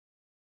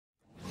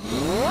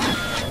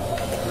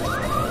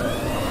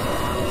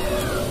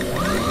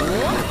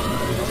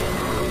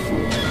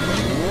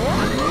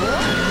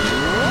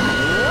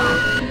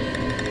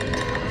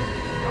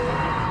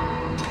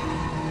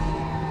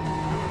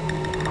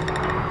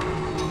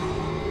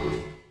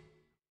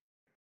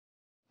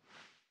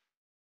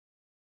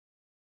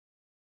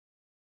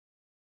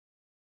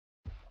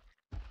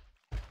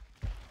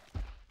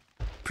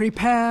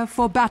Prepare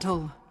for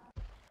battle.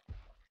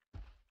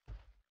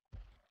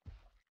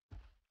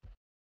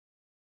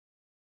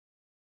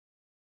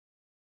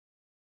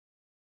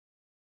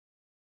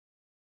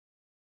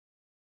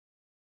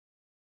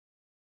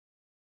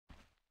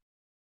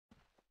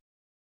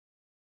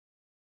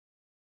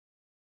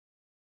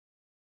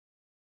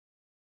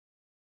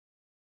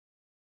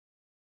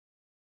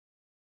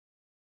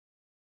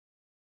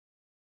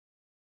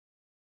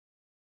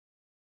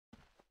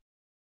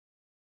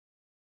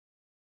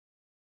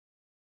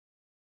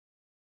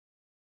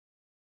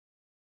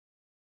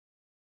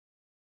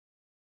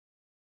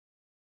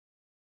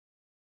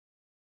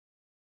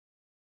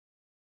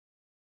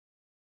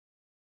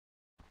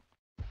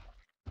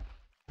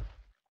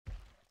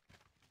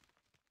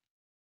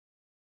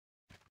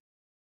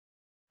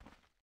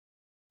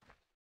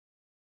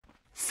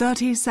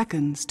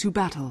 $30 to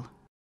battle.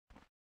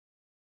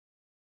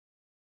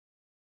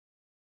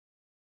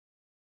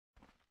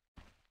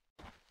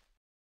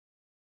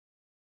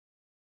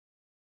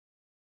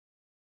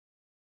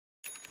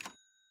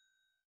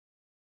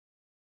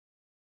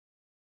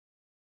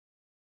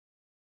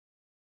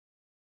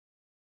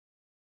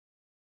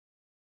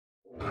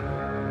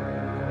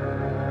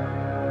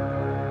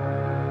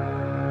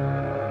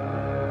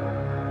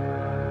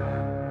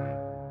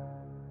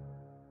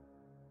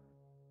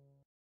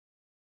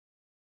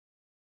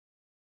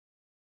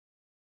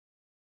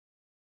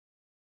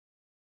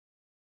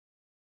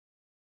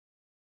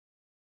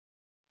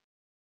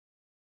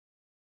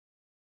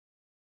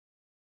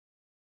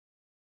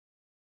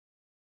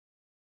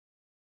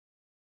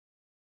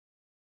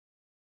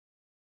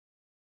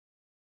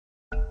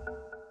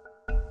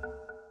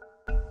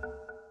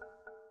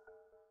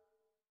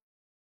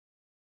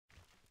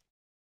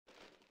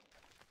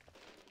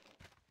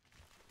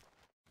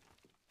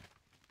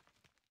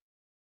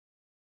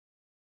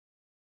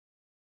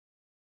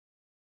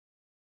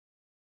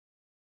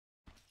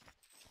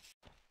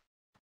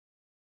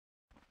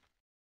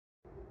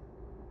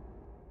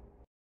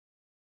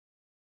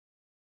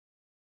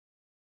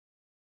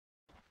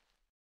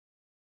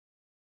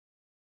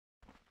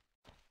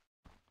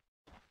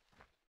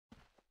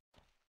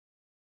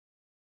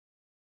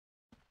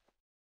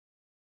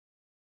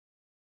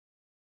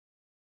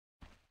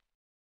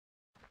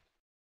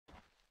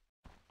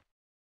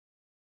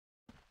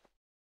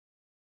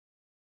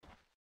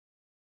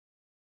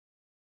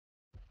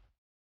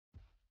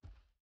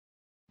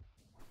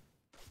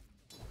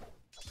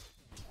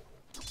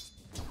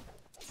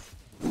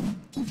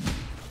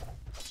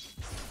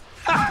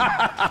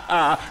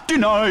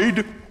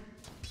 Denied!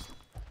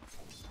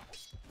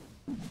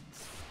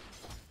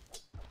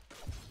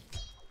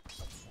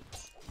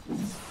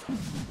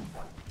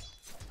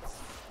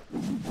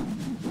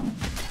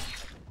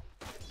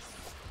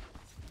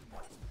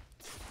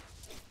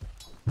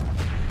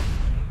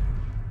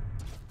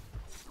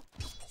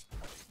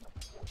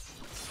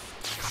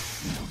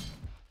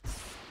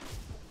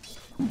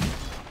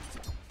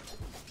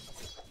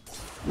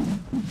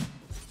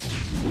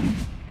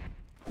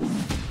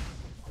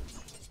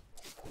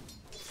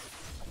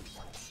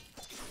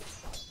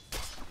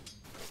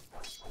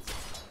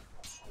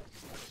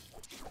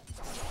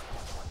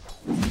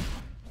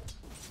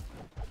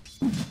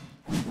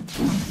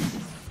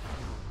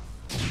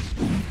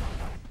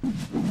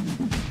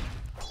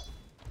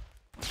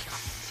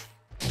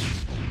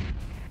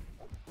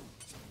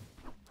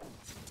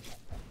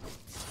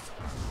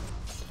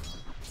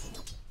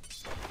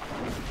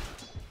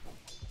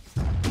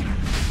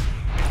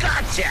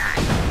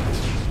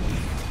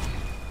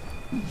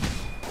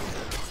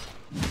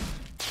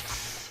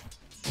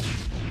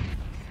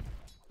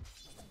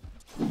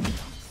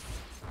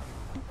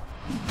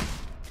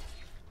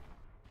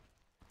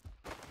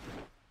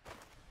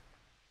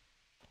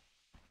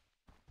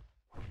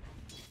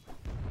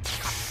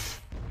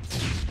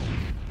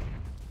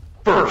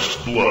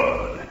 First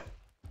blood.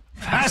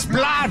 First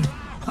blood?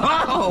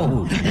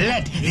 Oh,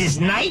 let this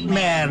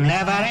nightmare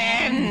never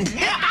end!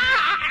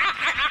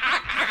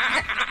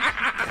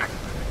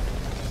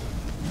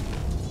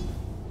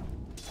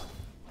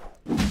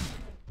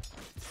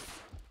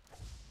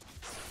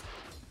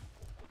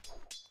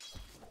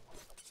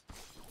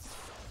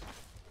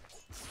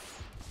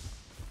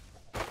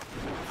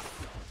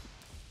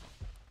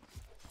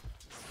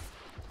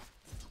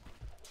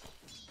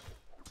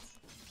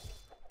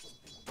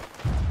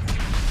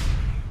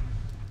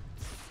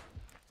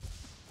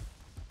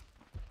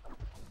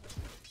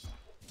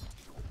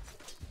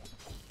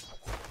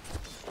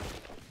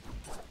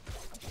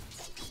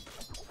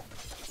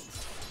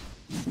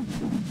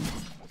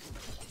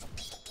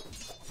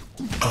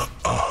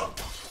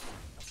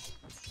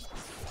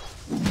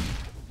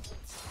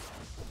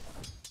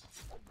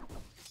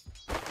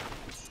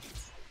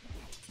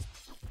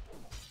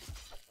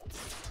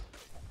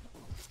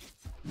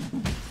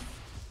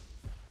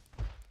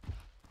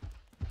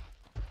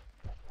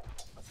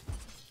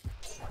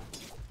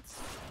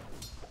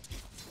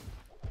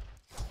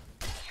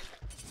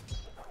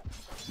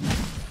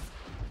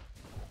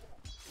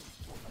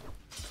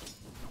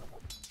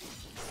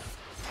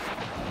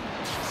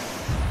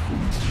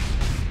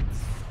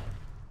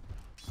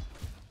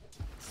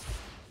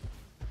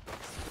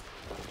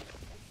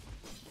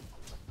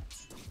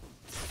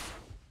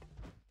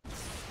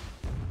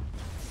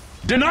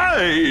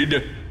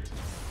 Denied!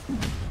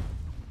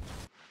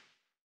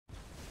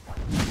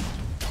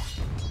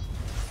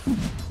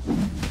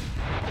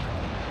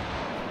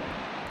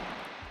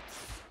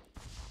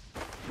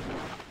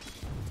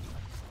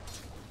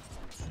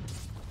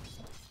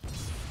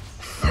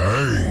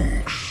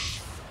 Thanks.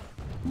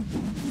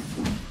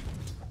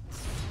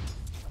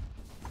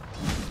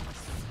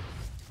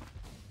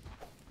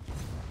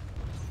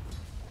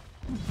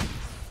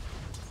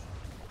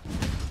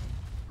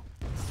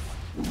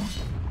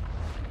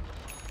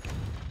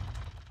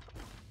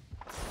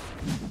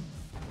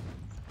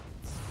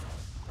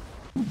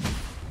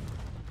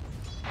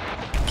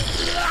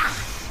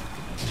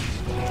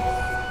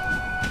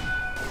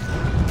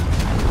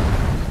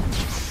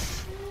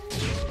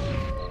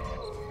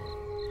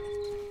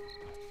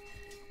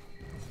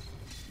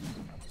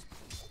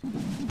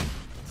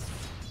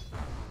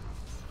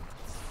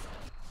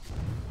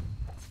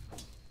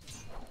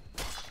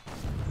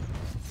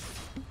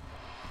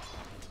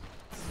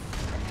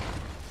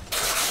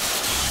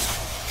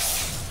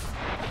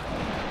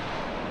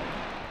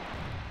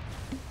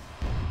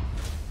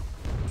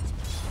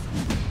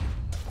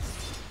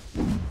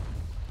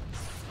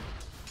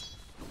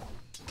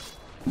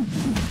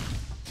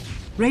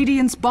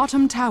 Radiant's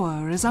bottom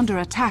tower is under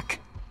attack.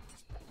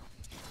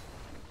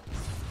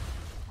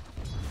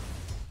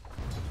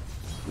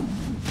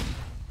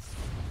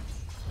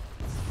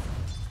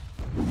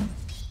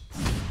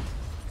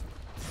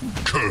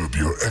 Curb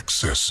your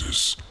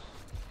excesses.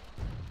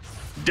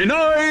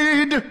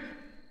 Denied!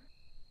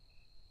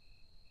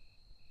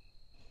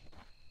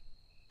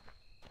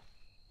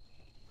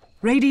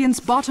 Radiant's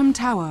bottom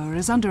tower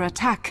is under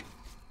attack.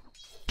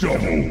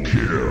 Double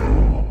kill!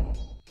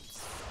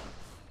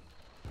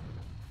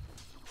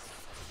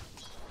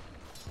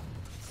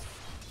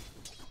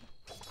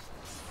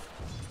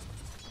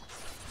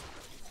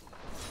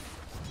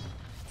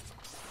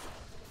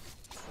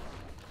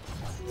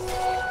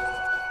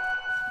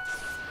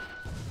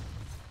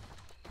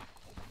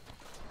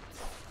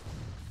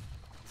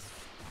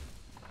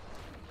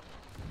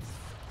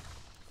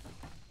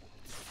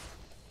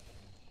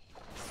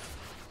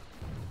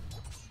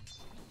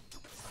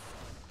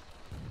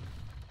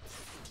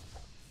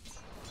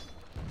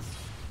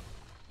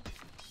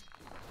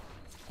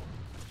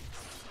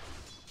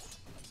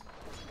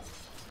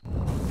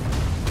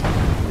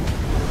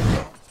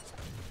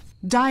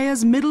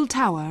 Dire's middle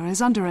tower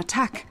is under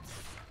attack.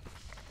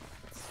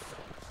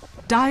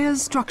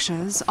 Dire's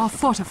structures are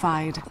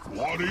fortified.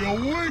 What are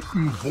you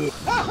waiting for?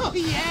 Oh,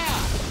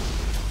 yeah!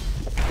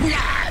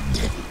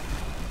 Blood!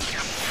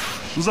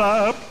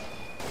 Zap!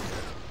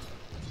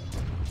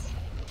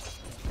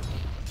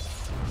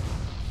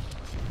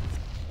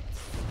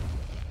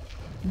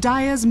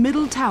 Dire's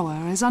middle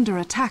tower is under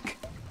attack.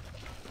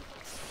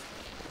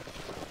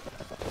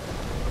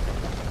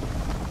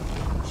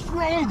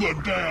 Throw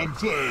the damn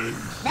thing!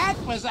 That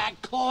was a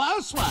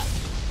close one!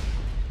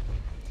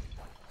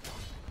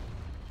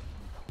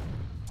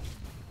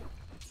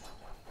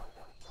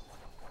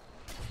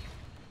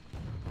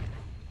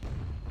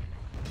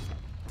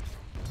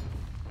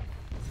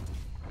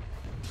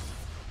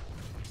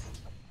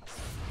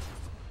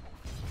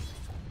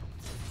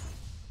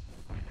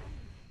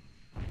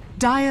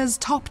 Dire's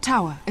top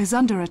tower is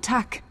under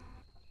attack.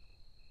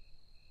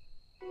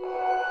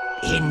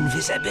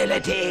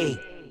 Invisibility!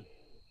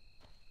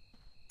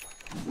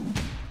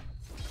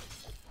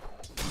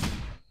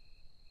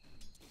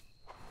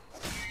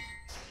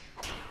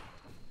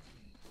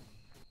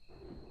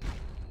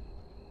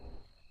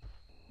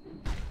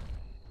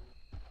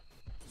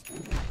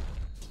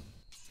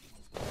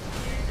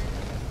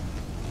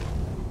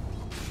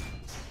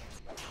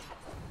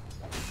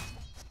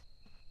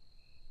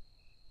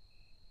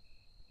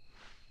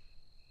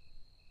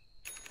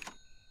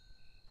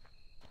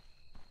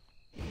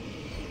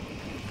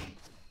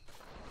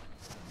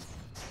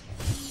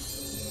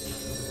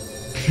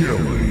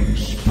 Killing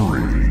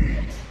spree.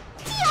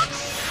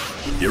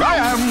 Here I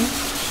am!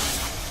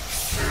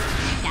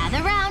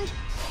 Gather round.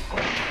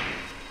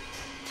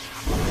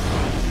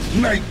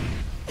 Night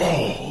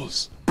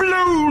balls!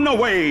 Blown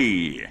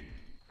away!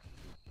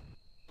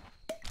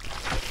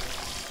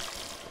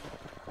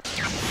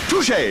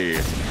 Touché!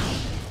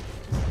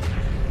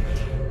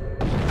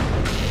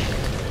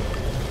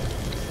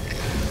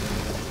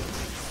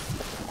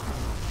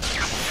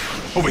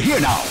 Over here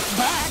now!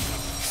 Back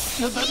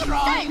to the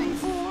drawing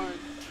board!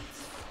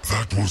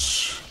 That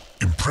was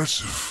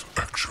impressive,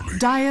 actually.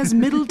 Dire's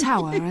middle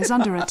tower is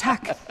under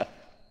attack.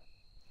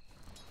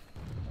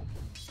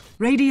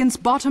 Radiant's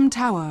bottom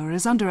tower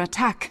is under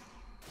attack.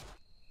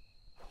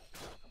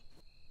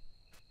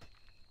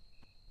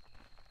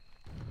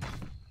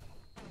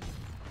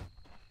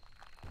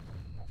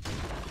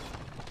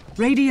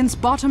 Radiant's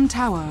bottom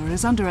tower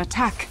is under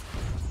attack.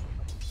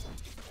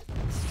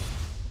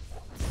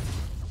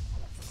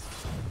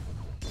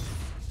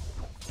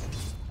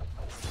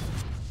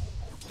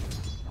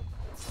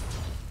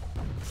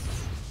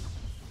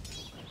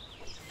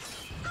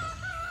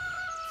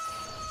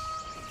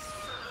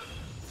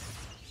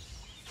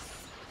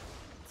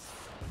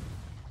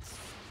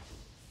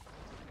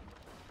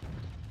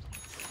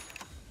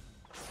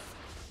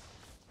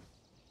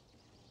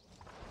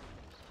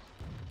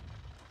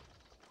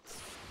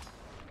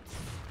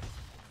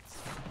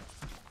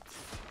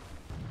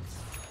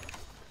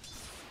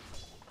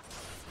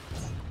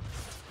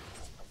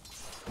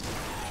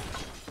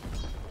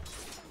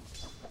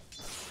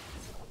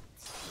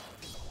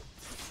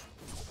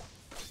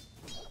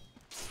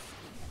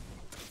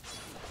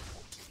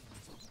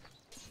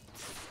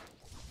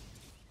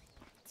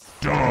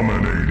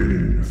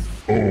 Dominating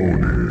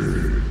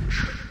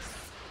ownage.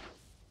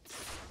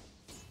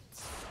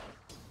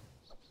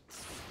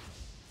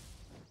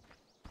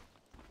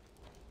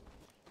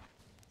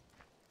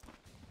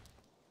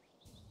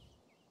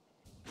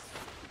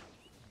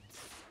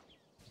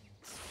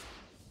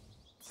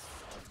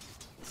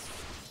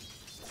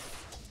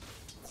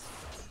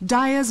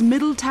 Dire's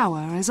middle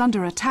tower is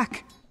under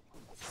attack.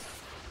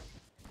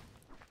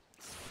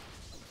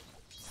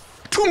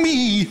 To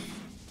me!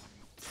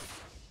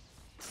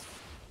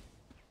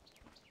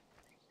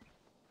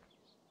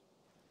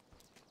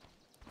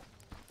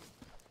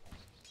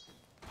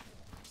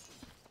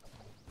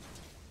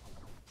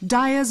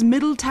 Dire's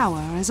middle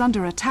tower is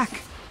under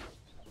attack.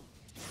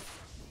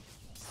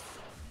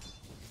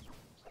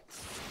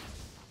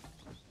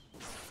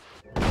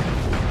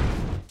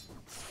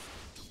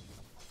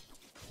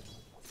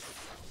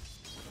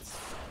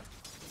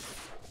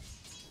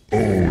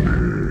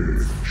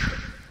 Ownage.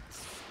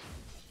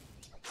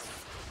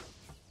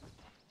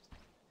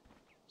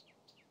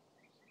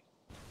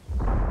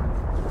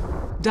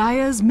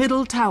 Dire's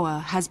middle tower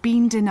has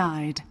been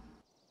denied.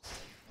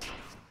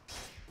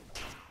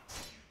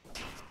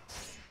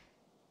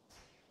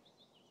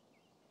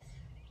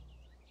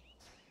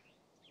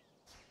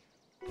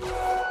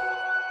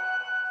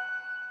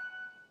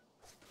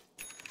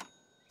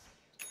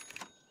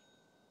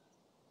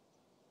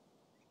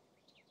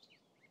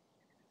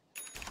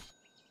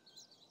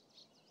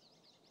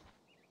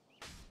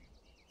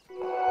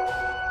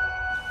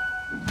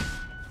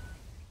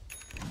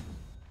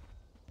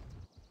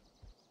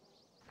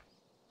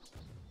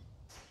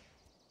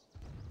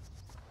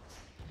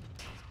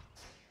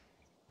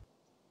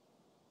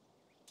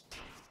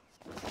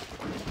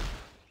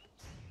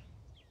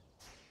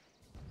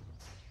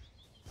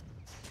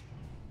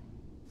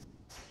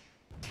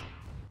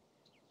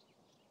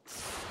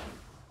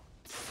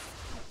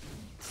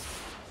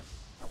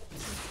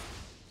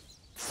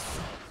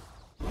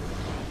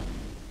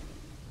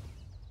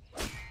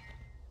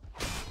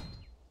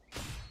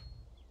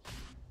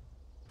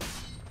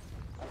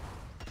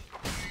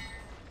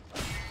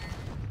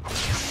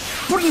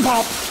 Pudding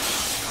pop!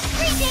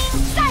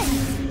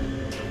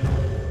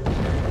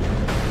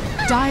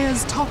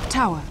 Dire's top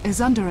tower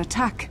is under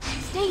attack.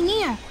 Stay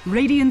near.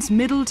 Radiant's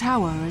middle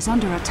tower is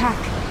under attack.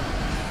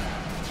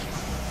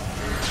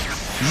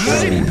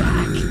 Sit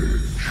back!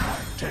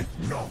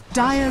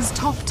 Dire's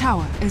top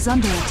tower is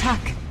under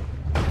attack.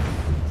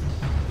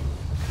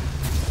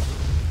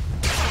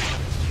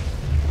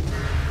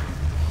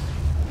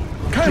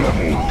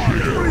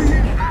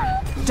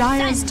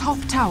 Dire's top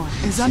tower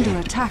is under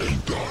attack.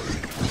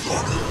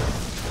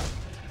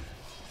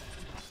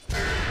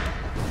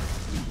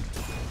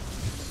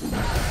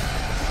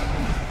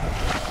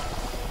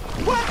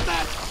 What the?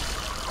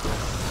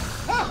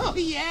 Oh,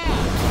 yeah!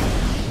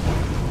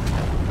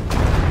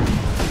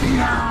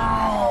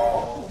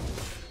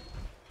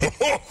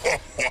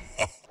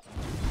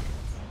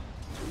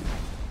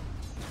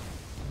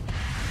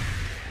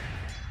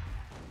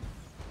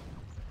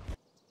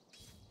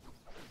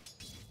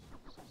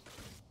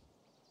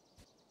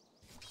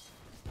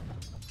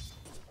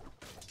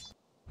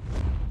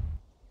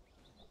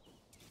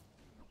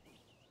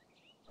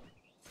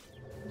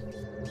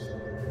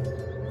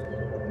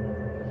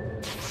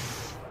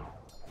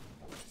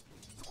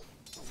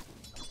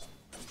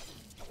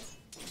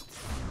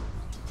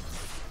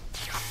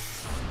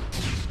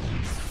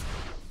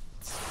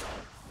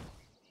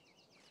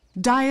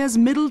 Dire's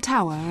middle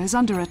tower is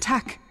under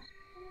attack.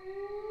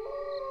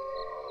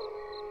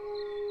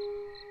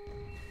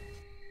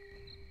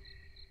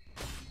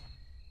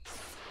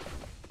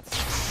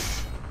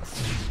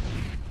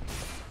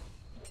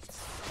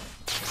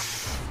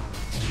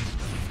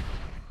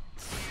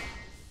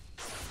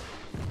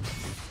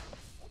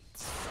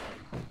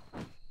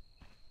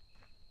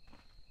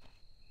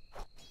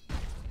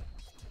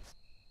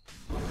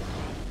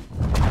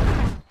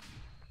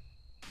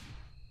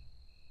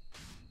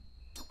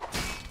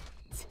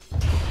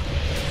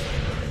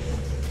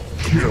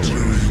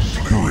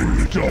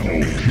 Killing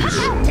double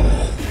kill.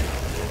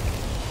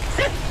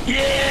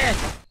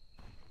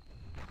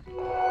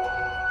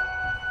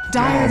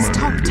 Dire's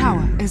top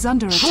tower is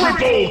under attack.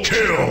 Triple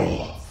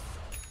kill.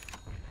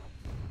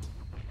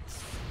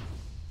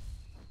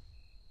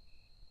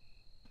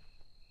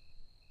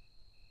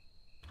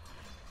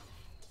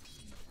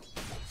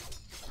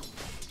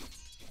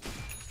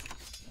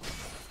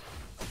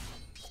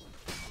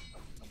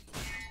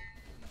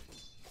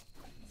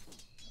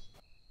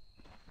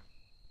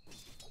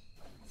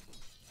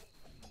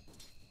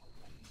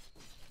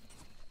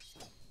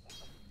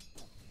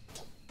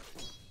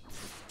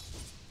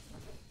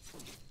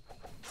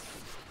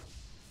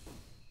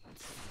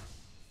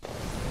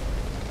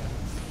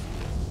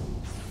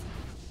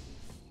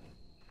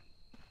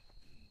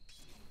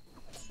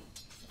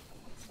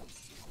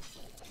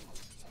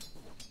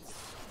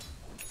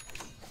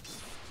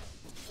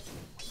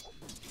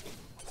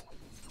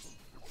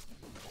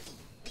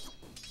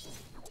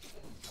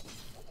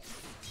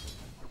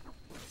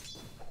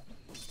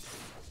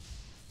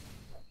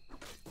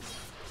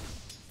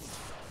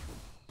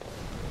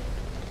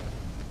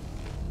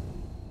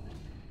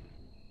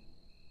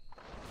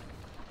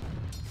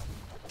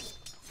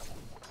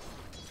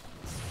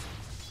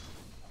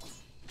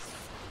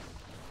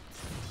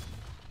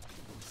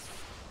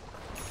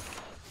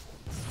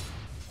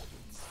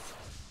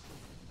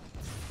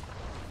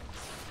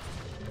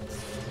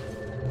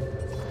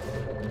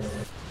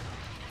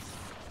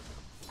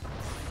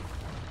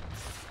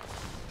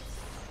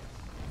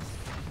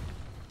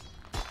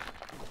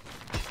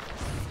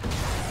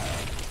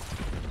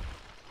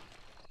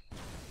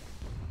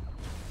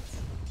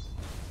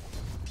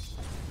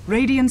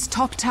 Radiant's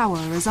top tower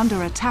is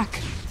under attack.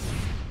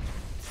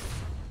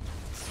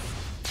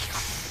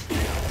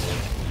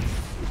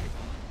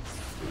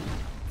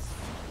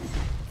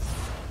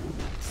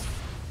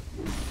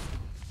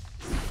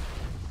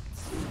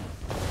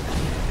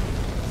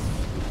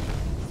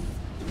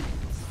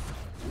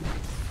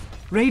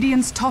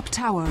 Radiant's top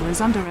tower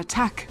is under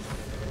attack.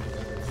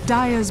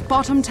 Dire's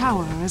bottom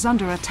tower is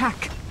under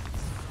attack.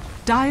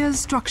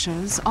 Dire's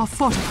structures are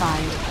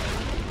fortified.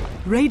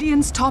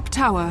 Radiant's top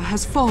tower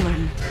has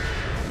fallen.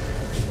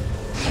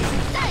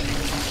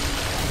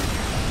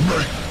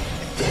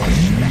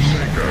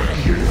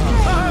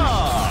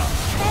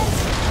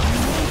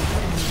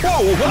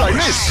 Whoa, what I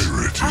miss?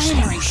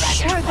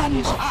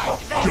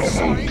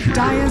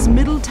 Dire's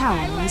middle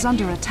tower is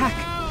under attack.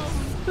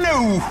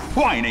 No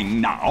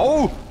whining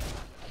now.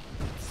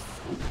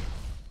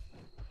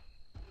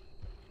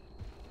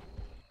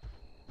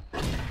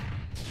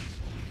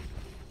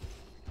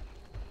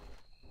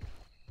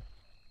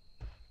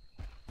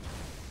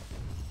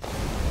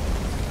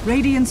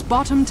 Radiant's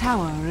bottom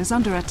tower is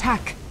under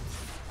attack.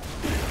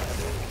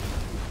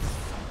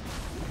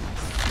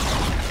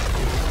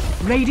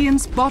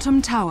 Radiant's bottom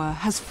tower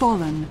has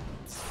fallen.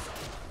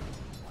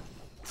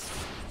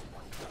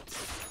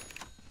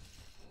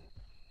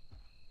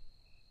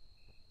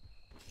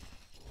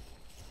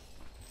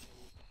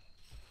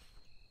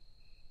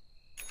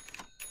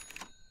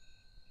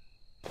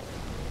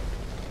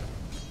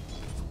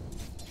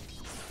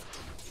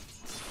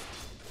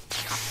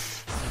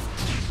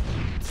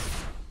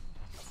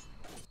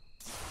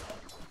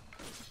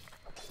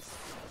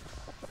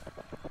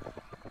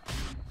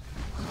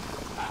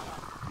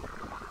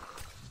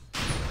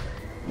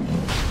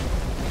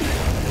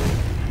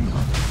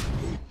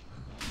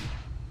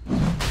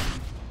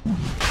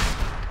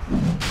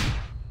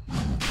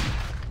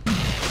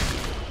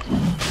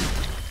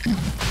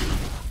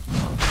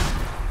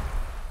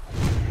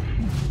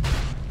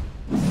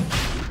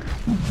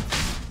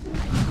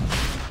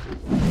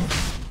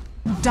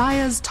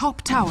 Dire's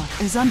top tower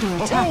is under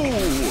attack.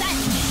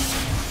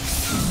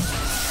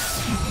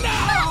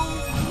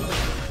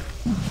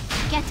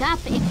 Get up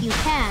if you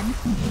can.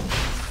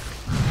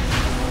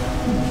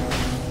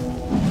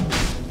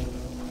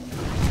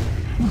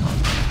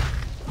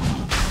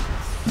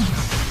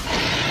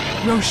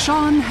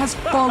 Roshan has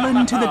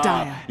fallen to the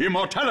Dire.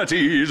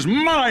 Immortality is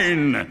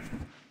mine!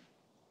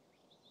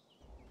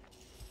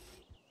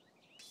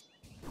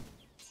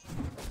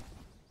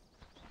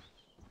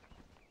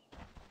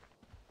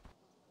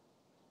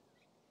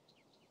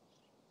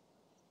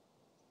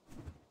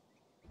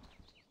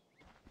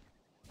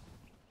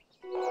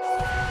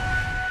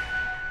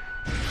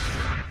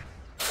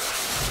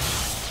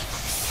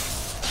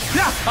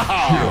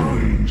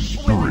 Killing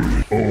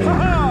spree.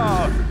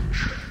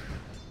 Ownage.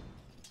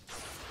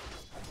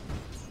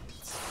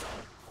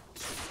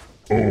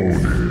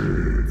 Ownage.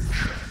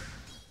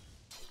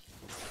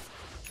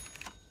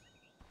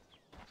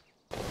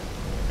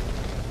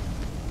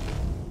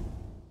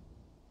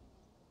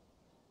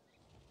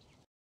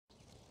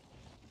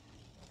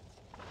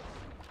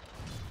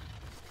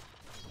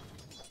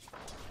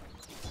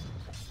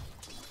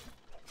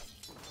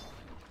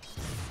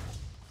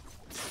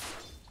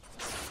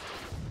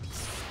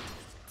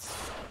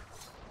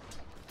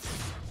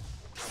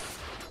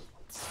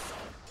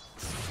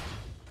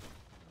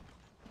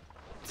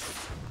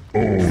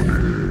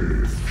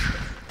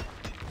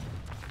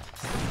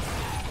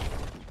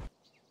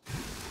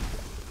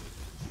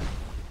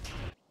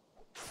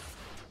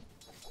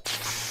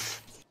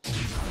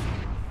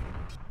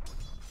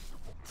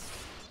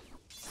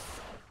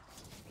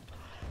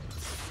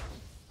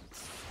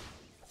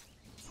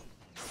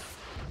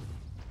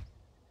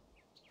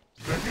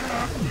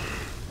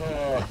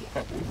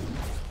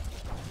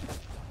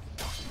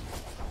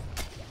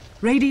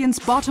 Radiant's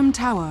bottom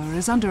tower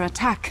is under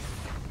attack.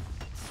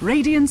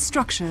 Radiant's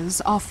structures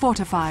are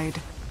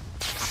fortified.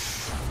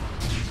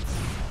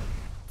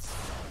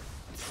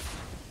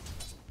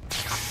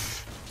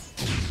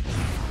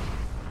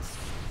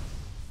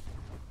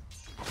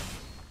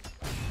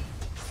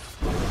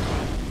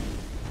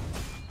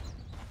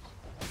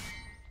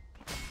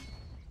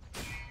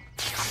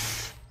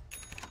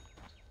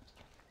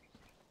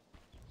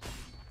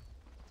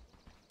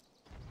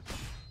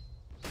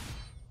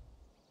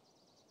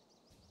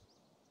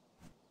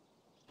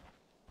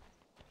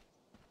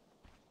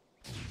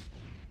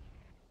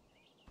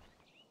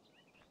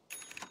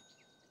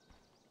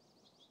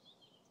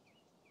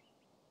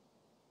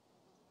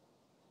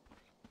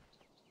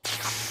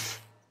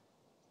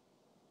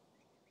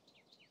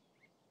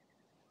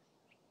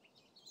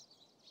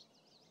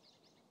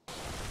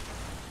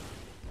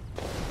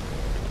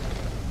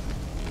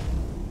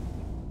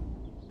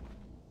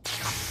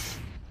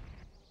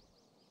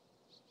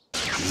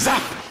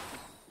 Zap!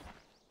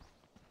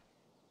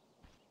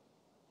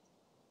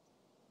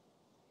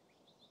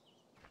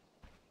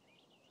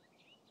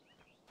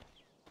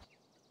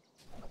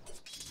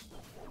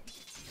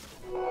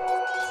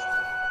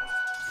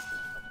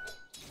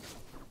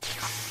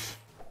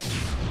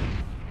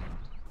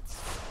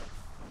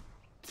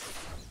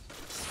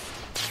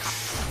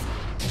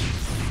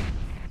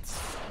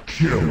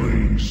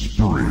 Killing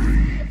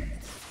spree.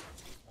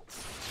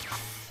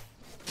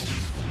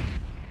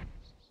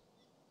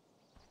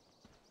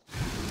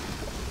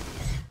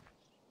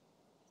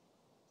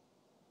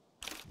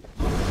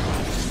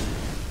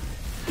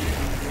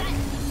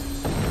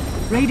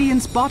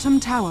 Radiant's bottom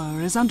tower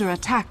is under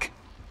attack.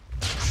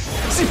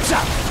 Zip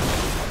zap!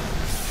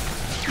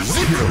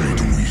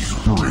 Killing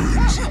spree.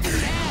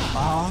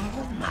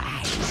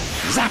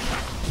 Zap!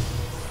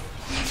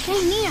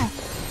 Stay near.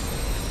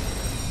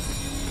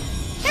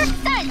 You're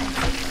done.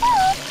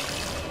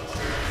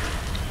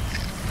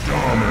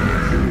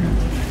 Dominating.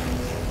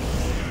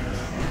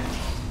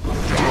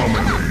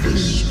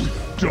 Dominating.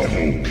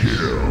 Double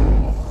kill.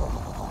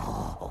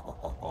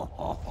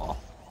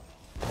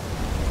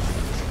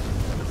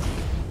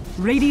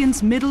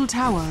 Radiant's middle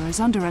tower is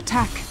under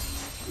attack.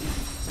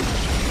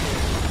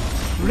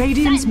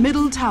 Radiant's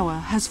middle tower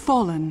has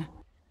fallen.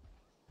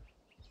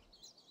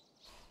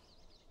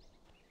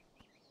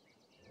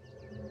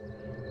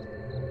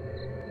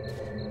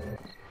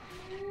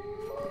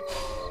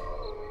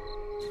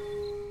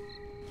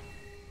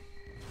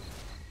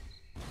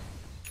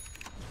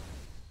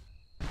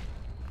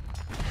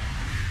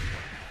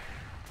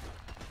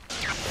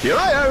 Here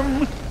I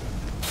am!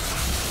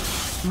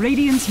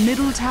 Radiant's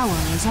middle tower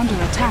is under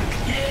attack.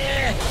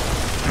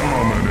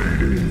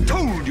 Dominating.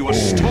 Told you a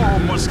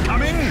storm was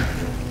coming!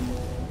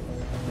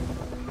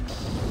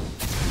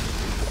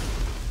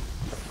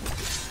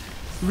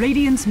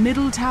 Radiant's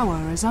middle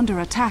tower is under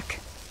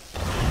attack.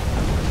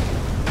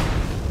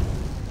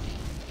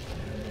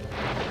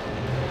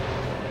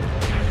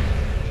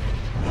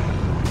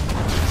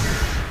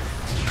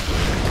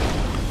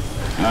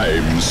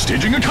 I'm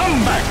staging a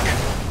comeback!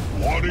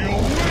 What are you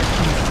waiting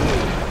for?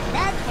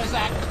 That was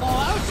a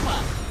close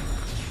one.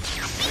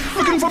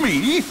 Looking for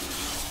me?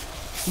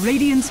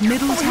 Radiant's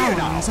middle Over here tower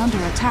now. is under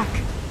attack.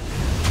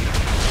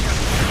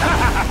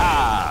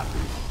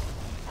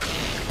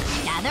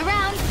 Gather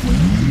round.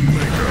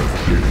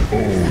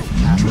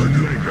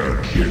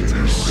 Mega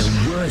kills.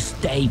 The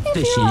worst day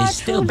fishing is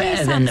still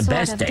better than the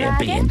best day of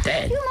being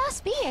dead. You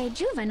must be a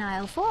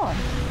juvenile form.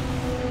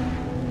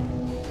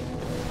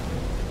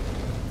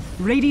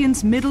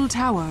 Radiant's middle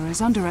tower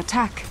is under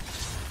attack.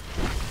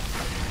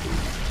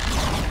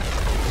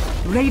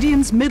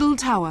 Radiant's middle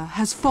tower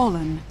has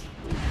fallen.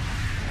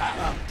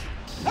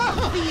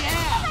 Oh,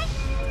 yeah!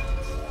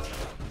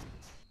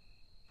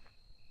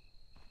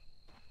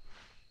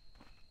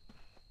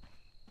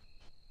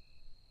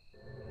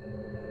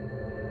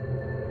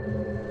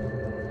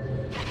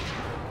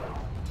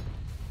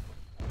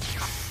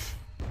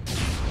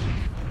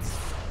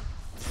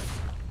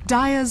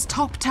 Dire's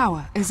top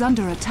tower is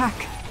under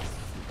attack.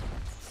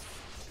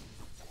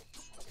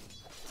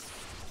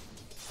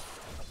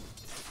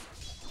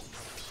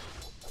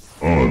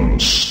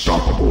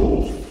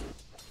 Unstoppable.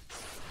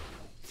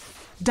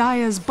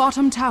 Dire's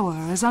bottom tower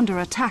is under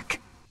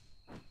attack.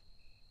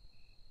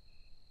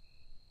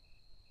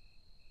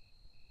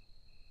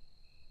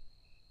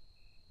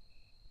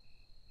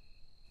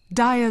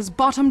 Dire's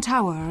bottom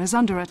tower is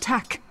under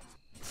attack.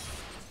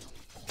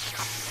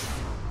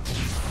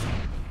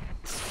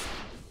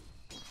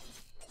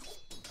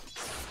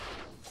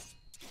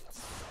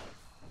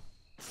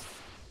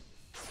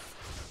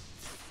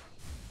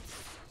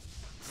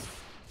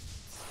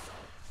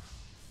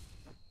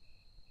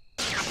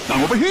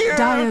 I'm over here!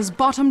 Dire's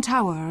bottom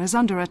tower is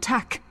under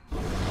attack.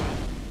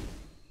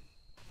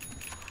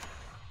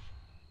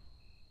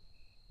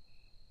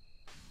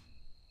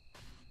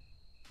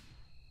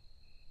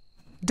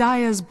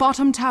 Dire's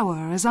bottom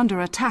tower is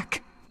under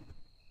attack.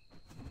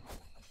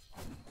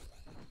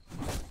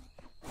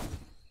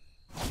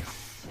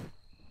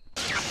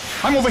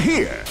 I'm over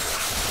here!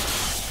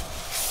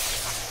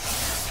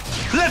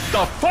 Let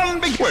the fun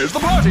begin! Where's the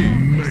party?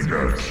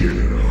 Mega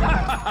kill.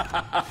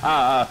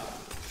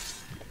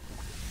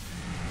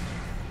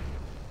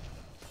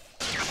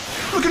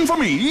 Looking for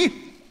me?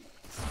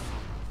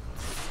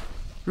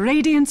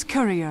 Radiant's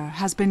courier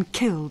has been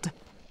killed.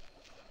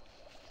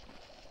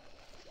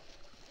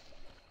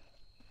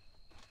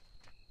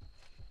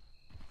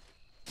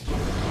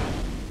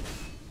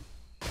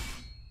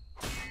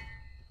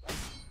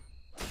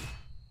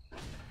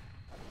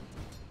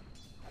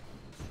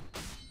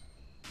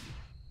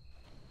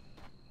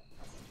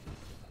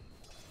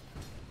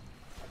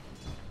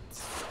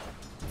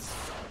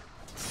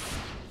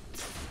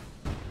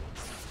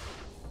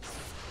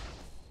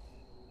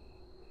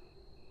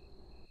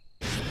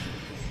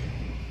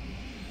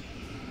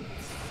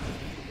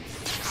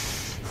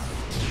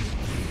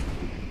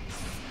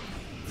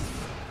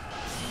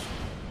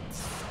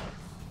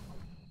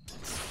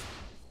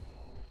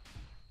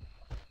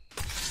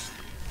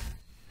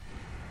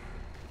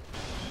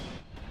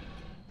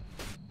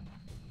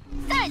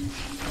 Done.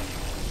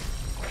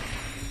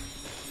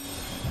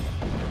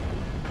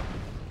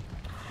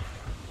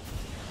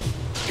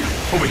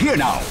 Over here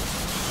now!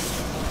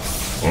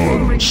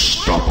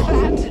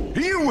 Unstoppable.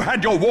 You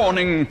had your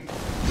warning!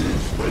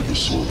 Live by the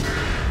sword.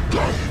 Die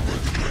by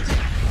the dragon.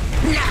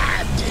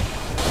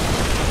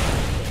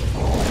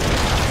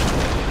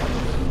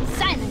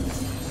 Silence.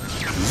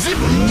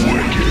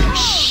 Wicked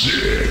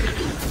sick.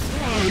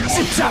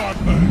 Zip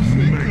zap!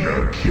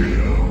 Mega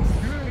kill.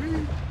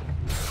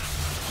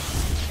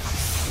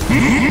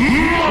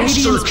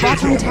 Radiant's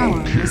bottom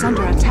tower is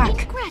under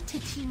attack.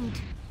 Gratitude.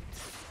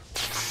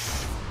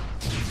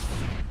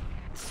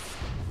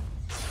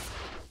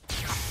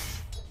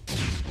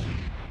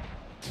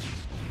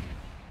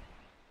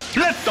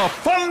 Let the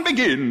fun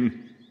begin!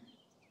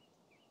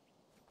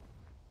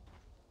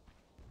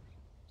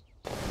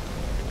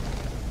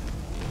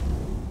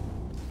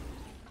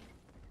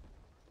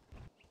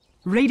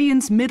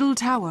 Radiant's middle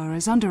tower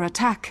is under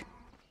attack.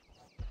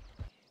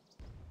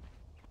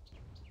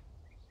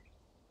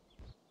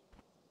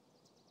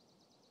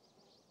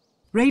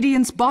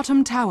 Radiant's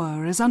bottom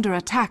tower is under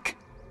attack.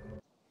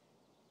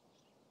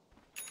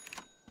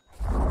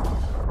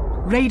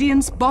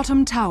 Radiant's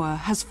bottom tower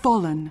has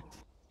fallen.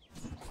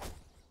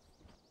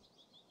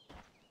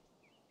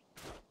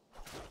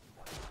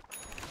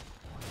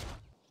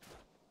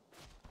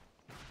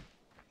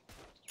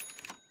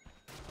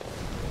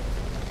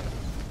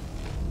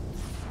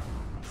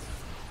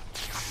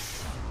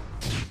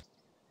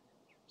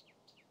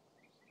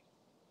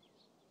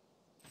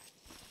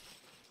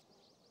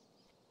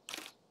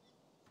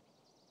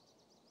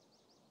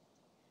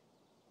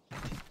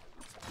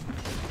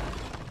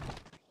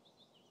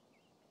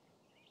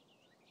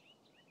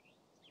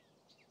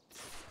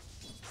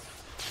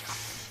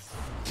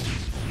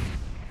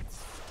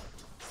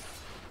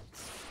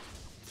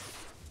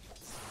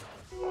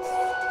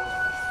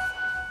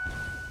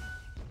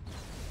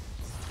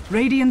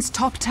 Radiant's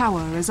top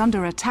tower is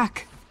under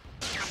attack.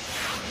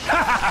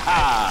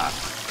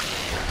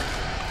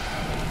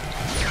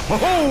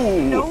 Ho-ho!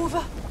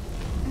 Nova!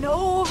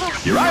 Nova!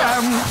 Here I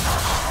am!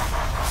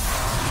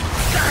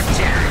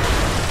 Gotcha!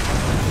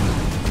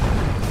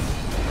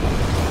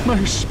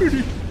 My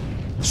spirit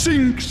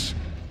sinks.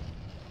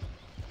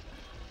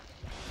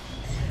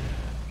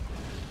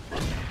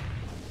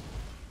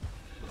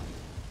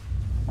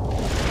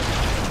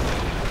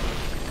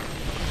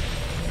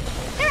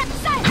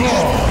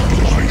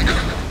 Godlike.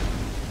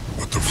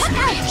 But the Look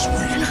flesh is out!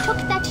 weak. You took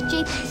that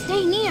Jake.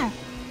 Stay near.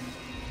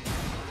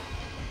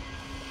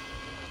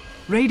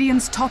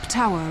 Radiant's top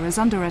tower is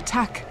under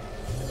attack.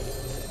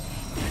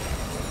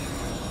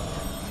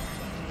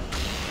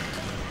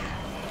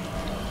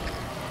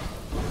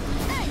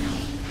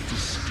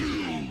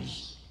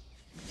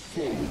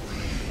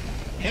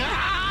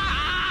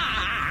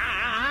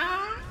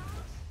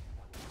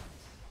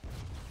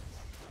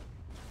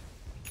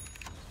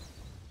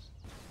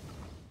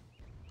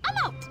 I'm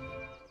out.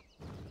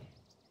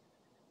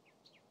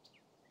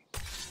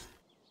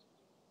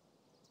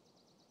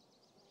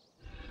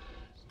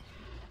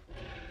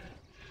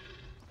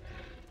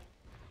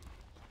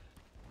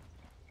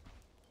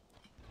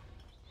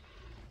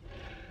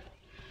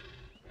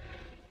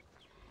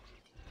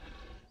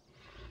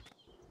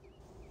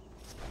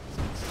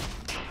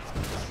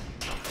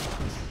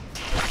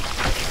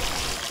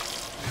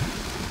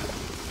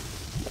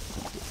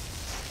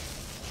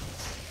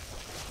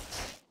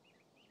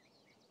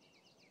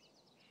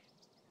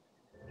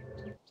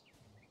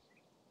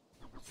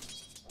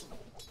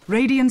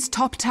 Radiant's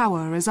top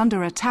tower is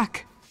under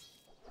attack.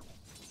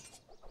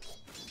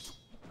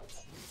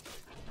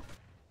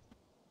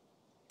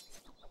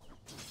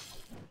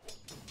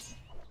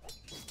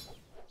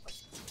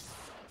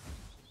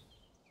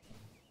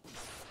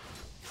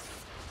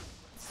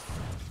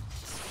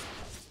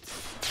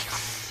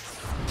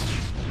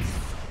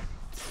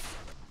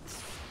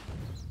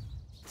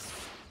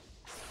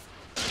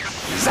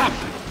 Zap!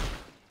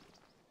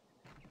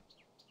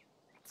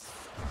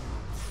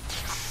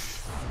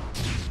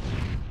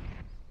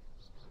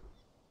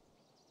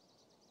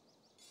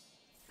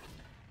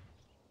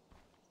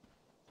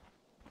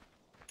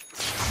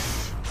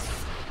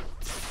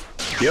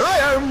 Here I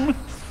am!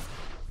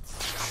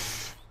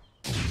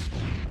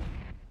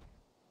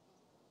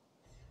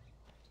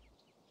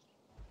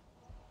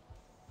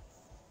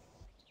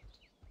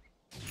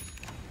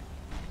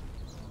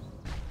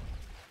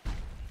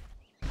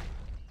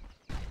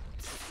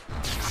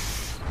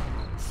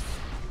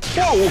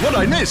 Whoa, what'd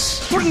I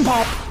miss? Pudding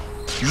pop!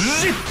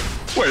 Zip!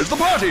 Where's the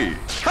party?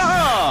 Ha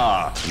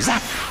ha!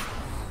 Zap!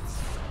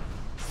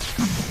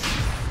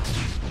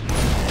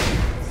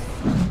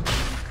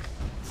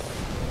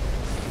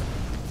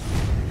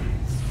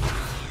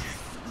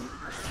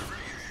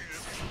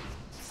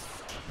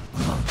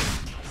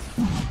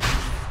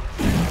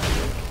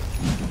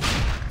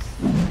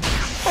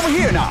 Over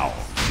here now!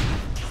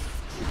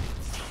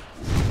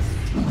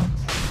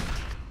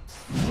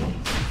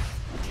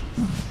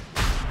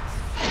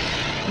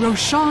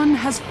 Roshan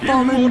has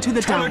fallen to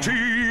the tower.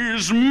 Immortality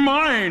is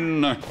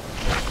mine!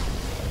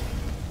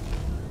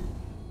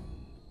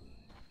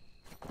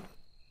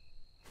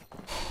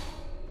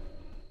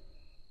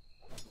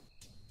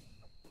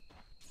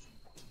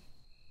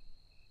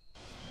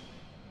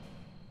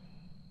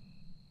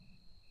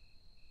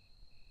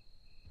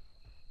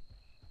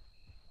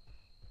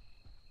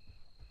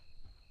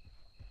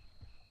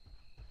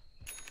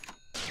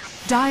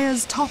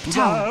 Dire's top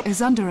tower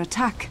is under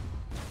attack.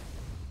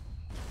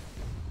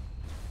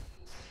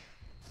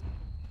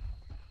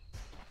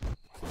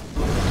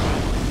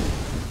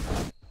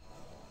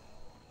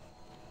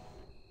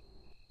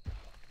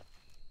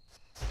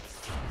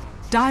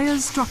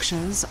 Dire's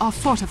structures are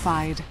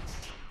fortified.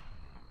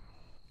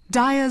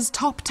 Dire's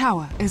top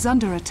tower is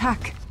under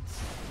attack.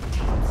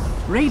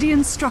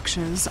 Radiant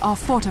structures are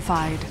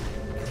fortified.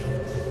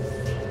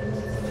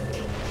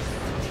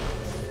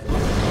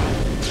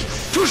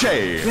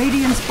 Touché!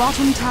 Radiant's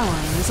bottom tower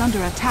is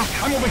under attack.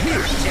 I'm over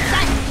here!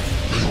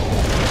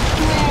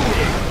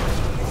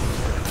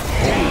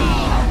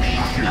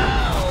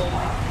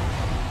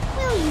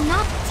 Will you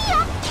not see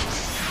up?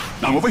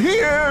 I'm over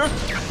here!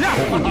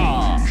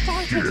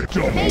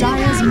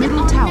 Dire's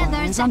middle tower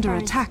Nether is under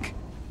Zephyrs. attack.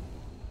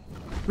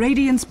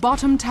 Radiant's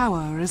bottom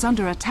tower is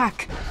under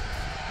attack.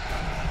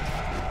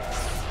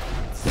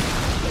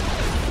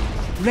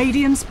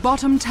 Radiant's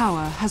bottom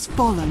tower has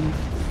fallen.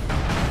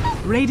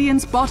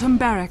 Radiant's bottom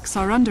barracks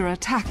are under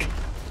attack.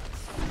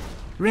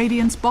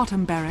 Radiant's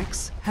bottom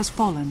barracks has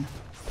fallen.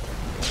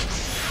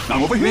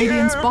 I'm over here!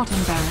 Radiant's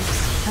bottom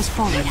barracks has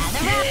fallen.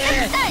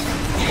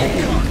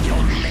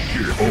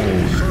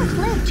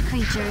 Short-lived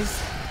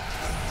creatures.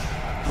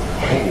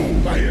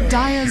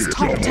 Dire's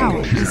top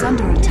tower is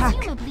under attack.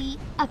 Presumably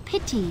a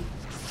pity.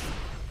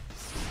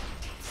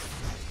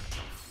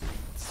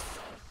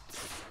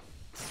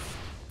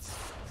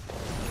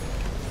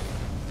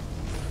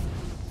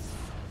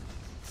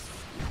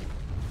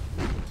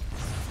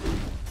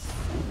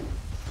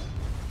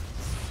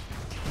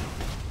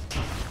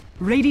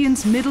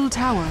 Radiant's middle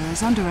tower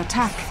is under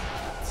attack.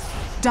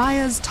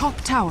 Dire's top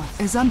tower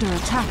is under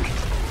attack.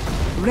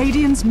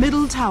 Radiant's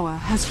middle tower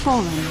has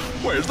fallen.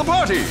 Where's the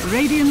party?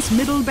 Radiant's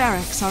middle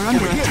barracks are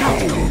under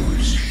attack.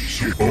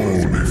 Your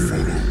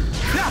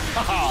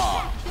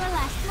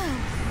last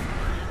move.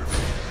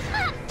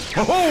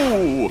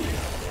 Ho-ho!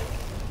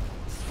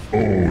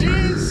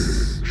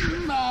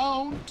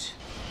 Dismount.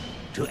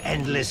 To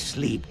endless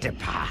sleep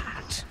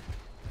depart.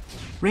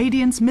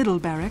 Radiant's middle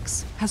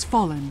barracks has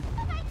fallen.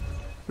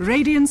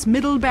 Radiant's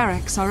middle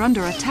barracks are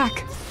under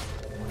attack.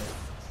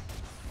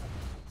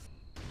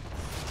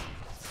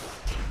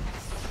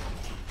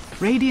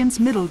 Radiant's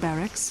middle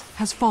barracks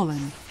has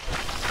fallen.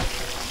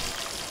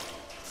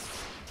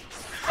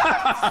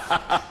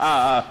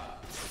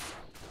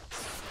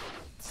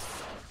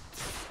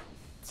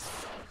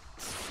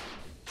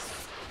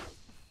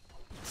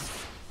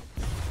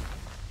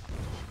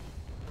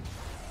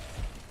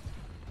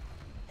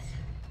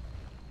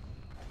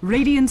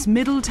 Radiant's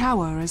middle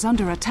tower is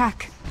under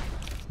attack.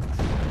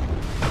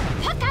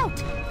 Puck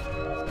out.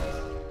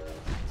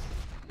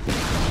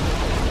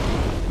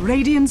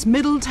 Radiant's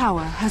middle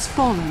tower has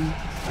fallen.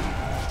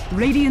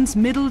 Radiant's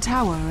middle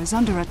tower is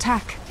under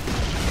attack.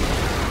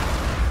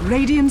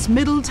 Radiant's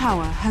middle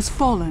tower has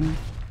fallen.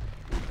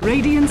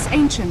 Radiant's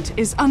ancient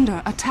is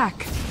under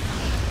attack.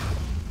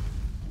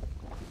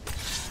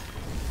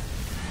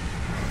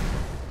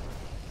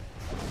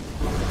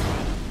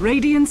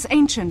 Radiant's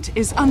ancient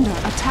is under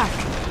attack.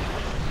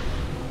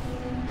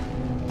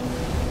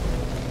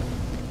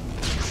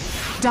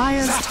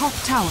 Dire's top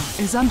tower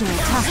is under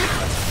attack.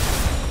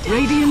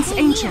 Radiant's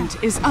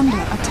ancient is under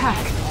attack.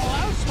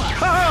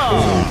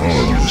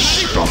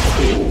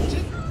 Unstoppable.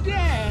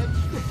 Dead.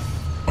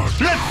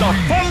 Let the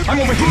fun! I'm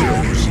over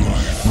here!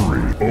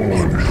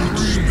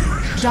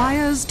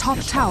 Dire's top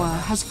tower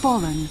has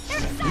fallen.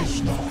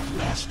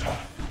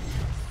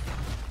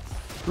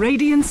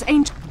 Radiant's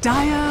ancient.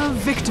 Dire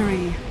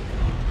victory.